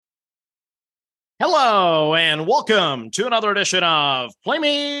Hello and welcome to another edition of Play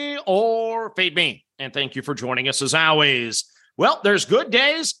Me or Fade Me. And thank you for joining us as always. Well, there's good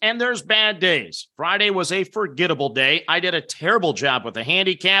days and there's bad days. Friday was a forgettable day. I did a terrible job with the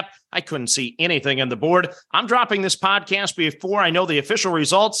handicap. I couldn't see anything on the board. I'm dropping this podcast before I know the official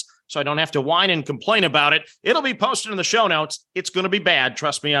results, so I don't have to whine and complain about it. It'll be posted in the show notes. It's going to be bad.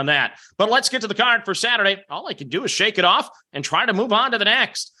 Trust me on that. But let's get to the card for Saturday. All I can do is shake it off and try to move on to the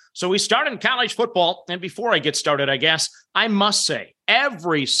next. So we start in college football, and before I get started, I must say,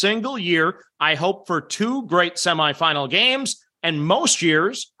 every single year, I hope for two great semifinal games, and most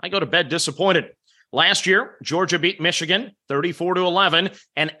years, I go to bed disappointed. Last year, Georgia beat Michigan 34-11,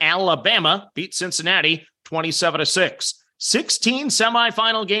 and Alabama beat Cincinnati 27-6. 16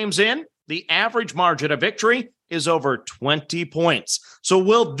 semifinal games in, the average margin of victory is over 20 points. So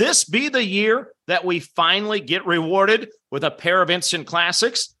will this be the year that we finally get rewarded with a pair of instant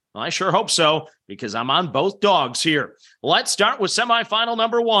classics? Well, I sure hope so, because I'm on both dogs here. Let's start with semifinal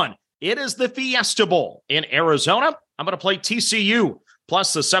number one. It is the Fiesta Bowl in Arizona. I'm going to play TCU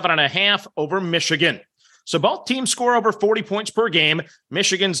plus the 7.5 over Michigan. So both teams score over 40 points per game.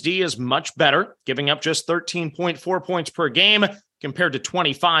 Michigan's D is much better, giving up just 13.4 points per game compared to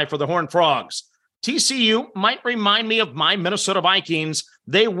 25 for the Horned Frogs. TCU might remind me of my Minnesota Vikings.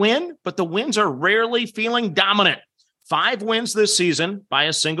 They win, but the wins are rarely feeling dominant. 5 wins this season by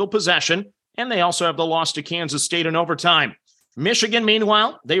a single possession, and they also have the loss to Kansas State in overtime. Michigan,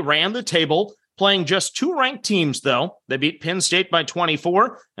 meanwhile, they ran the table, playing just 2 ranked teams, though. They beat Penn State by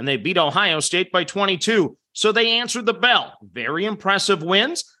 24, and they beat Ohio State by 22. So they answered the bell. Very impressive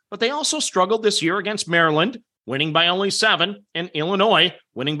wins, but they also struggled this year against Maryland, winning by only 7, and Illinois,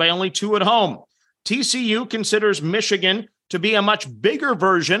 winning by only 2 at home. TCU considers Michigan to be a much bigger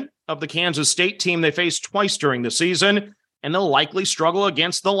version of the Kansas State team they faced twice during the season, and they'll likely struggle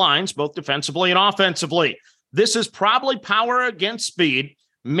against the lines, both defensively and offensively. This is probably power against speed.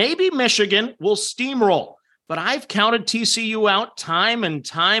 Maybe Michigan will steamroll, but I've counted TCU out time and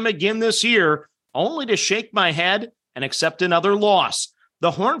time again this year, only to shake my head and accept another loss.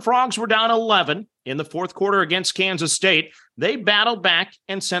 The Horned Frogs were down 11 in the fourth quarter against Kansas State. They battled back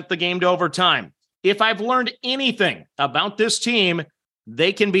and sent the game to overtime. If I've learned anything about this team,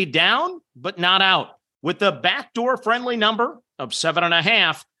 they can be down, but not out. With the backdoor friendly number of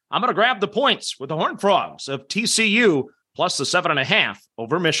 7.5, I'm going to grab the points with the Horned Frogs of TCU plus the 7.5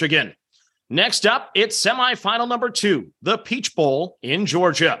 over Michigan. Next up, it's semifinal number 2, the Peach Bowl in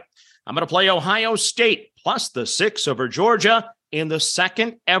Georgia. I'm going to play Ohio State plus the 6 over Georgia in the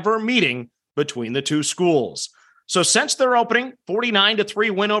second ever meeting between the two schools. So since their opening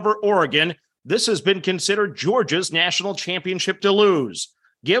 49-3 win over Oregon, this has been considered Georgia's national championship to lose.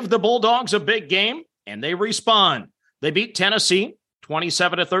 Give the Bulldogs a big game, and they respond. They beat Tennessee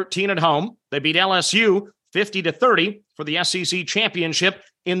 27-13 at home. They beat LSU 50-30 for the SEC championship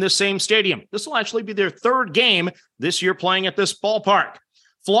in the same stadium. This will actually be their third game this year playing at this ballpark.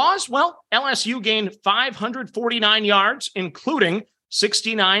 Flaws? Well, LSU gained 549 yards, including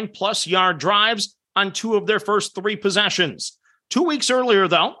 69-plus yard drives on 2 of their first 3 possessions. 2 weeks earlier,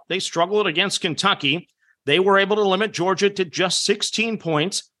 though, they struggled against Kentucky. They were able to limit Georgia to just 16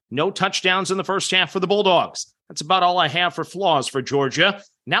 points, no touchdowns in the first half for the Bulldogs. That's about all I have for flaws for Georgia.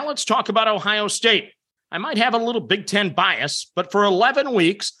 Now let's talk about Ohio State. I might have a little Big Ten bias, but for 11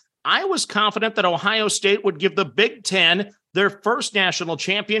 weeks, I was confident that Ohio State would give the Big Ten their first national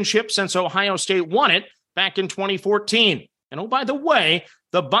championship since Ohio State won it back in 2014. And oh, by the way,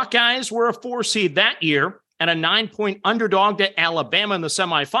 the Buckeyes were a 4 seed that year and a 9-point underdog to Alabama in the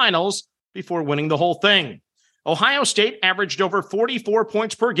semifinals before winning the whole thing. Ohio State averaged over 44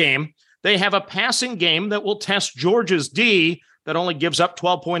 points per game. They have a passing game that will test Georgia's D that only gives up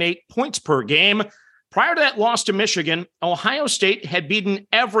 12.8 points per game. Prior to that loss to Michigan, Ohio State had beaten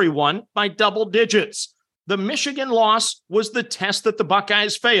everyone by double digits. The Michigan loss was the test that the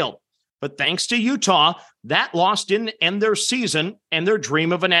Buckeyes failed. But thanks to Utah, that loss didn't end their season and their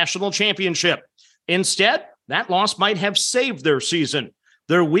dream of a national championship. Instead, that loss might have saved their season.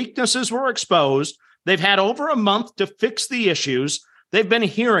 Their weaknesses were exposed. They've had over a month to fix the issues. They've been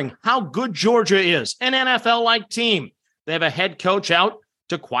hearing how good Georgia is, an NFL-like team. They have a head coach out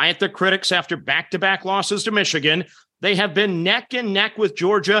to quiet the critics after back-to-back losses to Michigan. They have been neck and neck with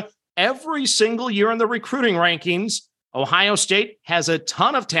Georgia every single year in the recruiting rankings. Ohio State has a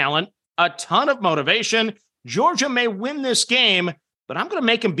ton of talent, a ton of motivation. Georgia may win this game, but I'm going to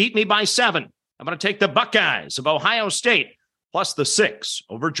make them beat me by 7. I'm going to take the Buckeyes of Ohio State plus the 6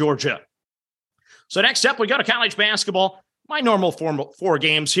 over Georgia. So next up, we go to college basketball. My normal 4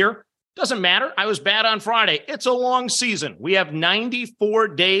 games here. Doesn't matter. I was bad on Friday. It's a long season. We have 94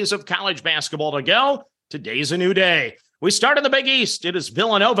 days of college basketball to go. Today's a new day. We start in the Big East. It is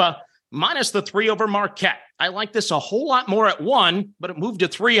Villanova minus the 3 over Marquette. I like this a whole lot more at 1, but it moved to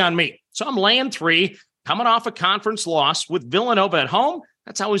 3 on me. So I'm laying 3, coming off a conference loss with Villanova at home.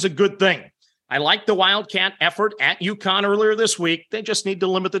 That's always a good thing. I like the Wildcat effort at UConn earlier this week. They just need to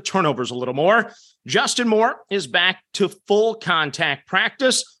limit the turnovers a little more. Justin Moore is back to full contact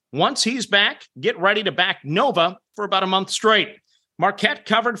practice. Once he's back, get ready to back Nova for about a month straight. Marquette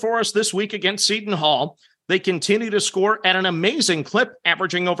covered for us this week against Seton Hall. They continue to score at an amazing clip,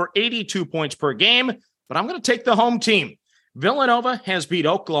 averaging over 82 points per game, but I'm going to take the home team. Villanova has beat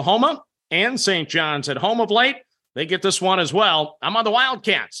Oklahoma and St. John's at home of late. They get this one as well. I'm on the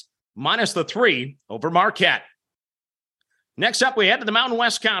Wildcats, minus the 3 over Marquette. Next up, we head to the Mountain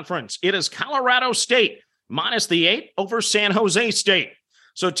West Conference. It is Colorado State, minus the 8 over San Jose State.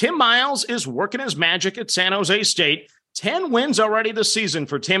 So Tim Miles is working his magic at San Jose State. 10 wins already this season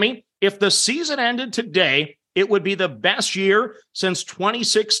for Timmy. If the season ended today, it would be the best year since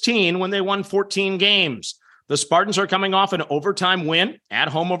 2016 when they won 14 games. The Spartans are coming off an overtime win at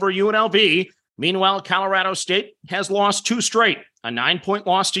home over UNLV. Meanwhile, Colorado State has lost 2 straight, a 9-point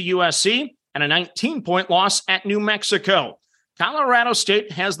loss to USC and a 19-point loss at New Mexico. Colorado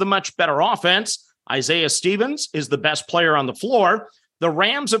State has the much better offense. Isaiah Stevens is the best player on the floor. The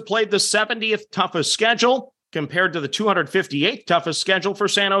Rams have played the 70th toughest schedule compared to the 258th toughest schedule for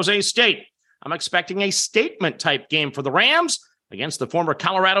San Jose State. I'm expecting a statement-type game for the Rams against the former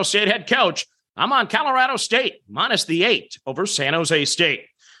Colorado State head coach. I'm on Colorado State, minus the 8 over San Jose State.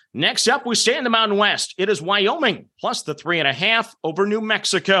 Next up, we stay in the Mountain West. It is Wyoming, plus the 3.5 over New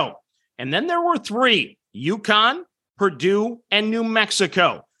Mexico. And then there were 3, UConn, Purdue, and New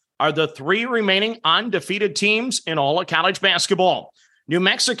Mexico are the 3 remaining undefeated teams in all of college basketball. New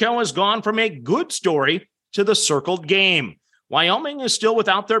Mexico has gone from a good story to the circled game. Wyoming is still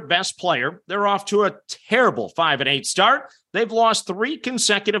without their best player. They're off to a terrible 5-8 start. They've lost 3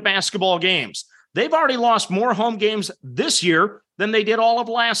 consecutive basketball games. They've already lost more home games this year than they did all of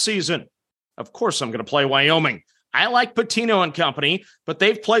last season. Of course, I'm going to play Wyoming. I like Pitino and company, but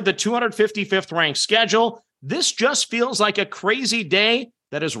they've played the 255th ranked schedule. This just feels like a crazy day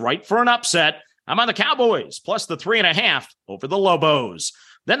that is ripe for an upset. I'm on the Cowboys, plus the 3.5 over the Lobos.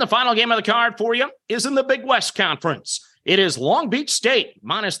 Then the final game of the card for you is in the Big West Conference. It is Long Beach State,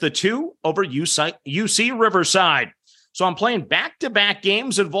 minus the 2 over UC Riverside. So I'm playing back-to-back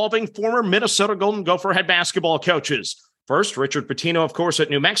games involving former Minnesota Golden Gopher head basketball coaches. First, Richard Pitino, of course, at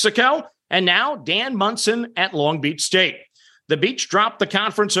New Mexico, and now Dan Munson at Long Beach State. The Beach dropped the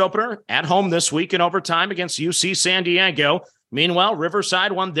conference opener at home this week in overtime against UC San Diego. Meanwhile,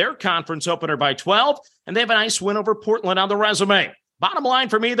 Riverside won their conference opener by 12, and they have a nice win over Portland on the resume. Bottom line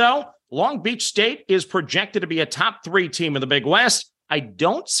for me, though, Long Beach State is projected to be a top 3 team in the Big West. I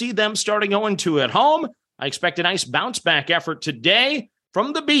don't see them starting 0-2 at home. I expect a nice bounce-back effort today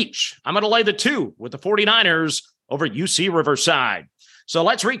from the Beach. I'm going to lay the 2 with the 49ers over UC Riverside. So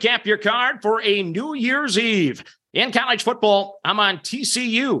let's recap your card for a New Year's Eve. In college football, I'm on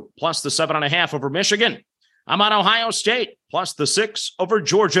TCU, plus the 7.5 over Michigan. I'm on Ohio State, plus the 6 over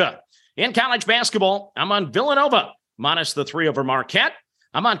Georgia. In college basketball, I'm on Villanova, minus the 3 over Marquette.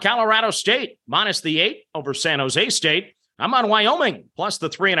 I'm on Colorado State, minus the 8 over San Jose State. I'm on Wyoming, plus the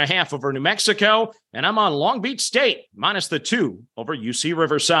 3.5 over New Mexico. And I'm on Long Beach State, minus the 2 over UC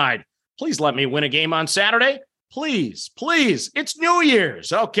Riverside. Please let me win a game on Saturday. Please, please. It's New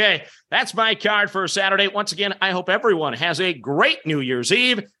Year's. Okay, that's my card for Saturday. Once again, I hope everyone has a great New Year's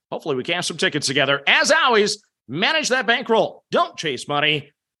Eve. Hopefully we can have some tickets together. As always, manage that bankroll. Don't chase money.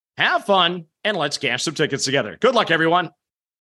 Have fun, and let's cash some tickets together. Good luck, everyone.